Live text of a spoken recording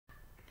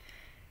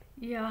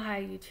Yeah,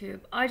 hi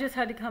YouTube. I just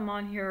had to come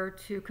on here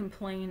to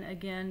complain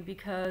again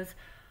because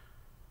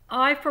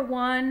I, for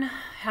one,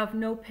 have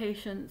no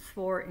patience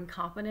for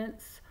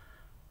incompetence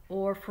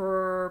or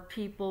for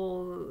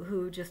people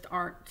who just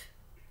aren't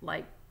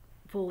like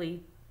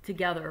fully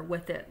together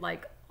with it,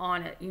 like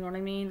on it. You know what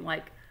I mean?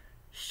 Like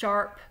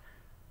sharp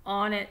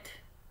on it.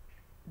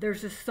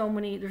 There's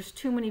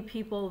too many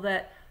people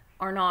that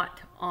are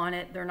not on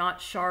it. They're not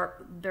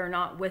sharp. They're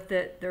not with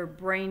it. They're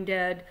brain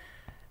dead.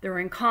 They're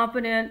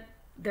incompetent.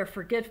 They're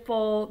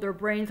forgetful. Their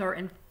brains are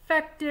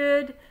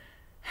infected.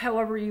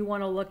 However you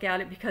want to look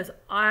at it, because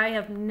I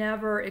have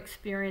never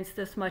experienced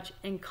this much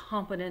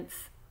incompetence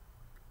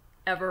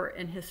ever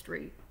in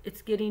history.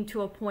 It's getting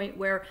to a point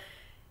where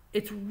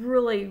it's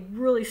really,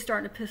 really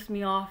starting to piss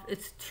me off.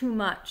 It's too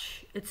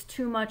much. It's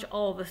too much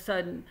all of a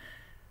sudden.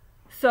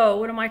 So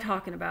what am I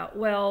talking about?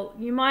 Well,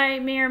 you may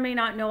or may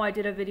not know I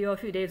did a video a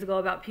few days ago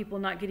about people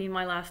not getting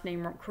my last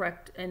name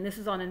correct, and this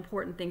is on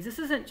important things. This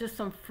isn't just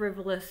some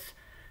frivolous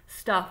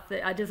stuff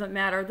that doesn't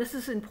matter. This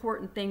is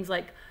important things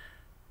like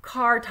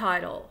car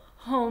title,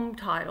 home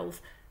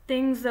titles,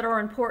 things that are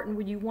important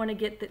when you want to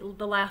get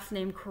the last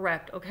name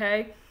correct,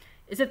 okay?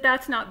 As if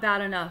that's not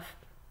bad enough.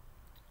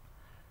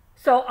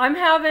 So I'm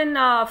having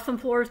some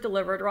floors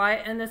delivered,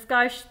 right? And this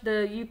guy,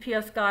 the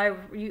UPS guy,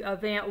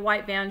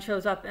 white van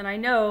shows up, and I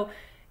know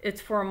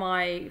it's for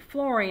my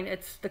flooring.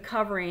 It's the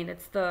covering.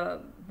 It's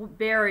the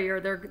barrier.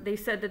 They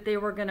said that they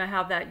were going to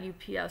have that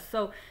UPS.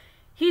 So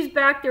he's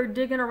back there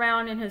digging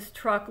around in his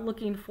truck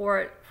looking for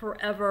it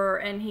forever,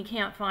 and he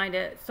can't find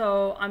it.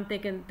 So I'm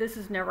thinking, this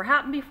has never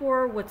happened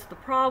before. What's the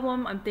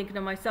problem? I'm thinking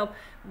to myself,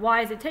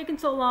 why is it taking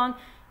so long?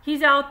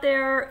 He's out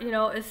there, you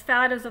know, as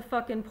fat as a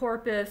fucking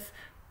porpoise.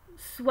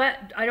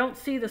 Sweat, I don't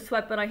see the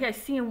sweat, but I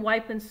see him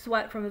wiping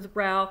sweat from his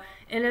brow,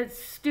 and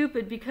it's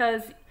stupid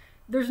because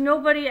there's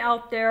nobody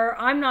out there.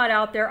 I'm not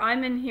out there.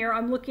 I'm in here.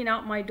 I'm looking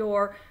out my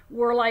door.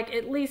 We're like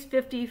at least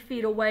 50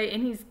 feet away,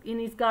 and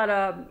he's got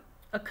a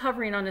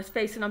covering on his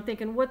face, and I'm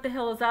thinking, what the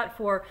hell is that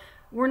for?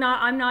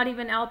 I'm not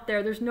even out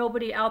there. There's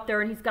nobody out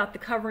there, and he's got the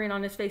covering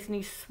on his face, and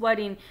he's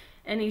sweating,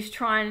 and he's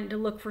trying to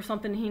look for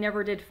something. He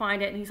never did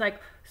find it, and he's like,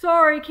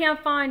 sorry,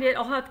 can't find it.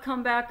 I'll have to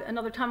come back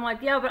another time. I'm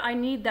like, yeah, but I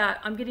need that.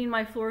 I'm getting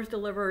my floors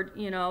delivered,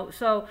 you know.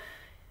 So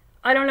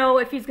I don't know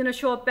if he's going to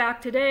show up back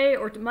today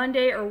or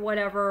Monday or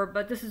whatever,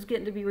 but this is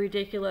getting to be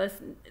ridiculous.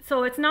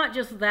 So it's not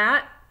just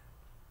that.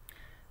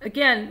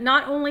 Again,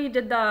 not only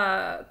did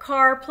the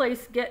car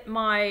place get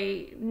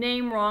my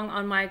name wrong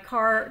on my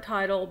car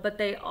title, but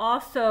they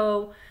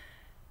also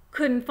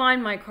couldn't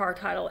find my car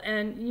title.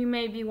 And you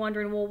may be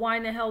wondering, well, why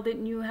in the hell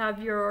didn't you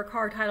have your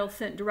car title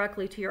sent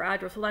directly to your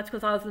address? Well, that's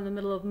because I was in the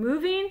middle of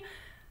moving.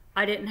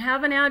 I didn't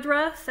have an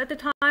address at the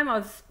time. I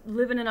was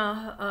living in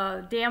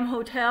a damn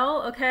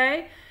hotel,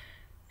 okay?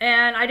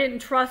 And I didn't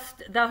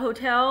trust the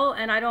hotel,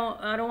 and I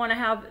don't want to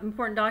have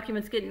important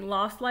documents getting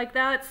lost like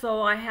that.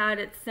 So I had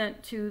it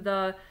sent to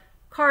the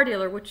car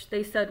dealer, which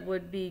they said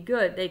would be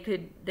good.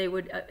 They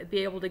would be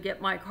able to get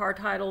my car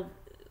title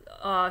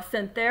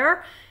sent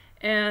there.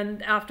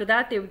 And after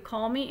that, they would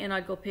call me, and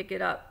I'd go pick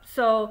it up.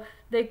 So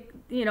they,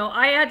 you know,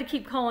 I had to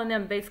keep calling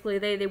them. Basically,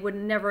 they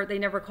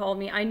never called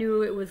me. I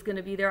knew it was going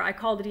to be there. I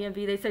called the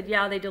DMV. They said,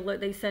 yeah,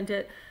 they sent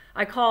it.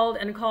 I called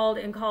and called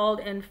and called,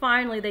 and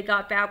finally they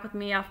got back with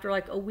me after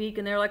like a week,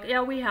 and they're like,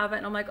 yeah, we have it.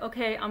 And I'm like,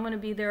 okay, I'm going to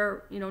be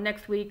there, you know,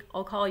 next week.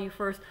 I'll call you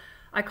first.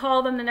 I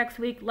called them the next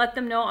week, let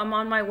them know I'm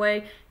on my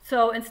way.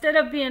 So instead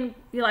of being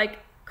like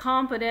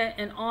competent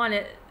and on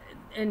it,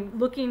 and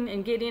looking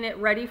and getting it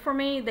ready for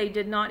me, they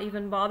did not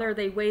even bother.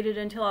 They waited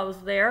until I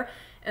was there,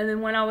 and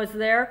then when I was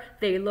there,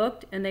 they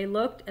looked and they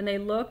looked and they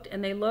looked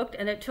and they looked,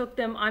 and it took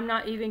them, I'm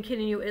not even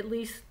kidding you, at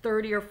least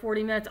 30 or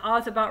 40 minutes. I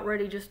was about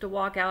ready just to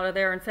walk out of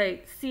there and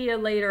say, see you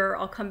later,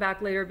 I'll come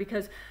back later,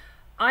 because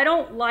I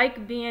don't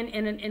like being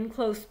in an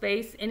enclosed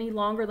space any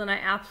longer than I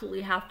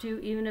absolutely have to,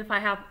 even if I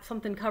have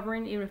something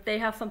covering, even if they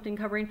have something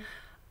covering.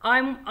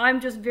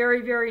 I'm just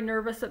very, very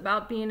nervous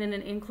about being in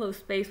an enclosed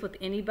space with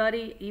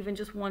anybody, even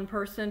just one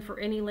person, for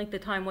any length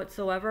of time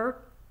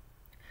whatsoever.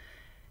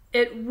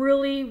 It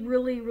really,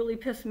 really, really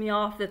pissed me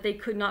off that they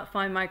could not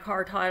find my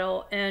car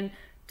title. And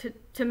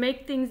to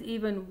make things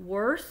even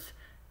worse,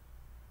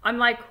 I'm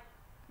like,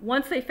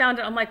 once they found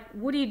it, I'm like,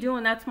 what are you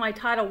doing? That's my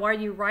title. Why are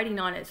you writing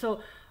on it?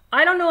 So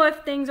I don't know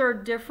if things are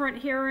different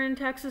here in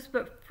Texas,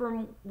 but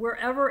from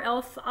wherever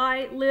else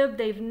I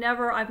live,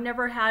 I've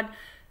never had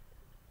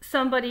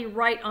somebody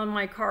write on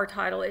my car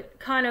title. It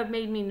kind of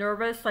made me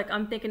nervous. Like,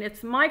 I'm thinking,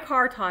 it's my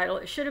car title.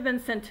 It should have been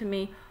sent to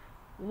me.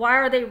 Why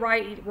are they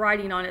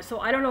writing on it?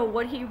 So I don't know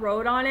what he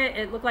wrote on it.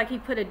 It looked like he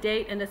put a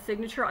date and a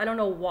signature. I don't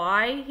know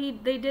why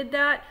they did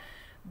that,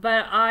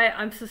 but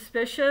I'm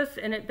suspicious,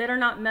 and it better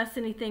not mess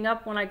anything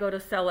up when I go to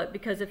sell it,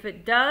 because if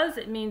it does,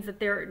 it means that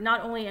they're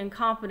not only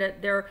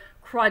incompetent, they're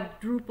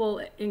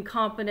quadruple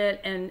incompetent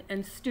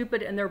and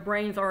stupid, and their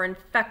brains are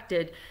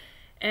infected.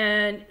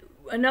 And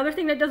another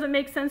thing that doesn't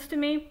make sense to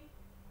me,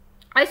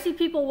 I see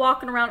people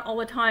walking around all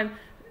the time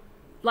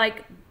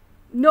like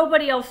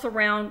nobody else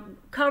around,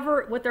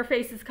 with their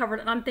faces covered,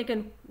 and I'm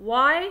thinking,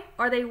 why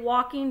are they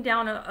walking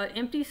down an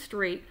empty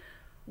street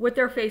with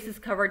their faces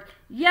covered,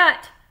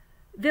 yet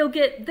they'll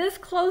get this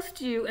close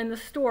to you in the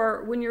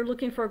store when you're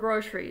looking for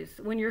groceries,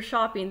 when you're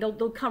shopping.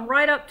 They'll come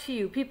right up to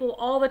you. People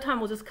all the time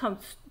will just come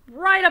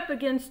right up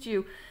against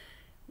you.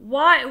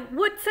 Why?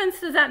 What sense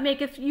does that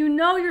make? If you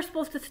know you're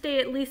supposed to stay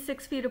at least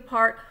 6 feet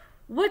apart,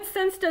 what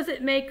sense does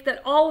it make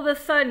that all of a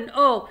sudden,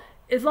 oh,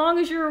 as long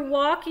as you're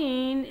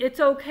walking, it's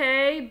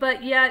okay,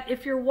 but yet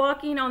if you're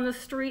walking on the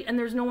street and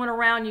there's no one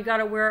around, you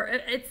gotta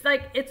wear, it's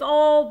like, it's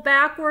all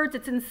backwards,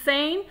 it's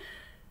insane.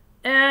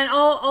 And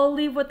I'll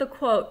leave with the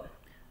quote.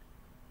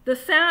 The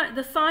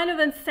sign of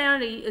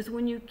insanity is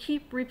when you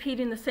keep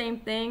repeating the same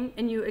thing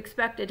and you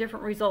expect a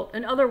different result.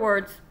 In other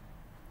words,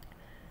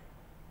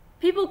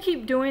 people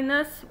keep doing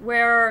this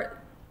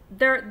where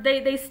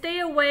they stay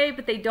away,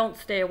 but they don't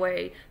stay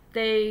away.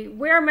 They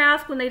wear a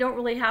mask when they don't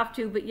really have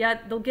to, but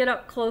yet they'll get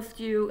up close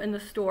to you in the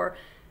store.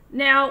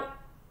 Now,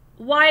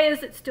 why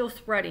is it still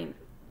spreading?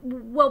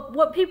 Well,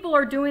 what people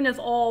are doing is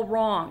all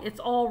wrong. It's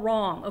all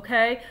wrong,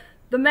 okay?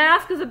 The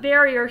mask is a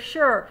barrier,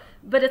 sure,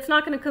 but it's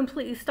not going to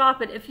completely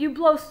stop it. If you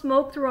blow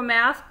smoke through a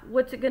mask,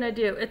 what's it going to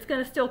do? It's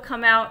going to still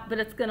come out, but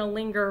it's going to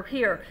linger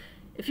here.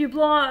 If you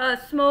blow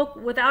smoke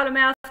without a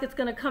mask, it's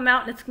going to come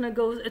out and it's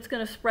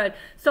going to spread.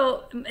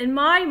 So in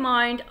my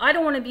mind, I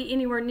don't want to be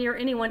anywhere near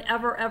anyone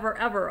ever, ever,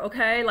 ever,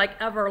 okay? Like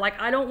ever. Like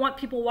I don't want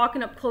people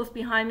walking up close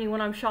behind me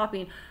when I'm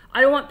shopping. I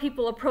don't want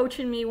people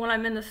approaching me when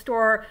I'm in the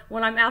store,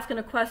 when I'm asking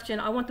a question.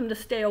 I want them to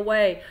stay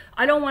away.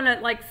 I don't want to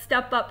like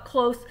step up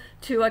close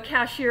to a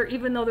cashier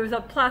even though there's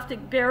a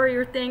plastic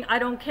barrier thing. I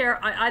don't care.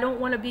 I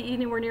don't want to be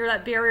anywhere near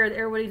that barrier that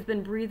everybody's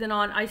been breathing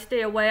on. I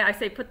stay away. I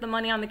say put the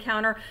money on the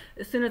counter.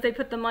 As soon as they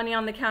put the money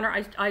on the counter,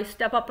 I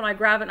step up and I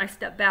grab it and I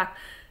step back.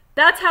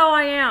 That's how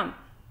I am.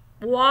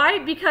 Why?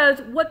 Because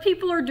what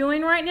people are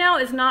doing right now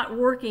is not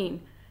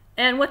working.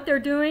 And what they're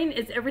doing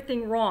is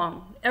everything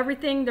wrong.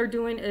 Everything they're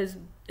doing is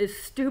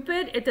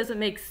stupid. It doesn't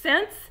make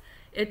sense.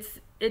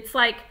 It's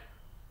like,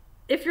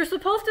 if you're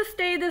supposed to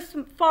stay this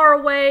far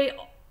away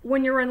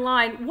when you're in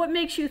line, what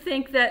makes you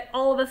think that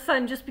all of a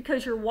sudden, just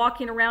because you're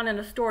walking around in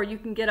a store, you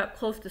can get up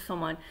close to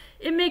someone?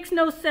 It makes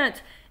no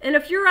sense. And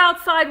if you're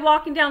outside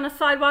walking down the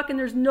sidewalk and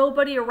there's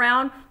nobody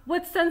around,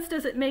 what sense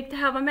does it make to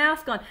have a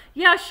mask on?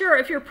 Yeah, sure,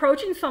 if you're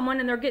approaching someone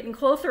and they're getting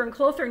closer and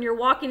closer and you're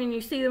walking and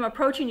you see them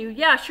approaching you,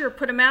 yeah, sure,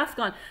 put a mask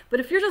on. But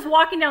if you're just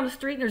walking down the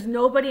street and there's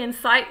nobody in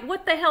sight,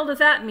 what the hell does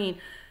that mean?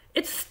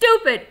 It's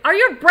stupid. Are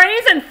your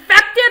brains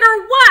infected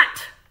or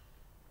what?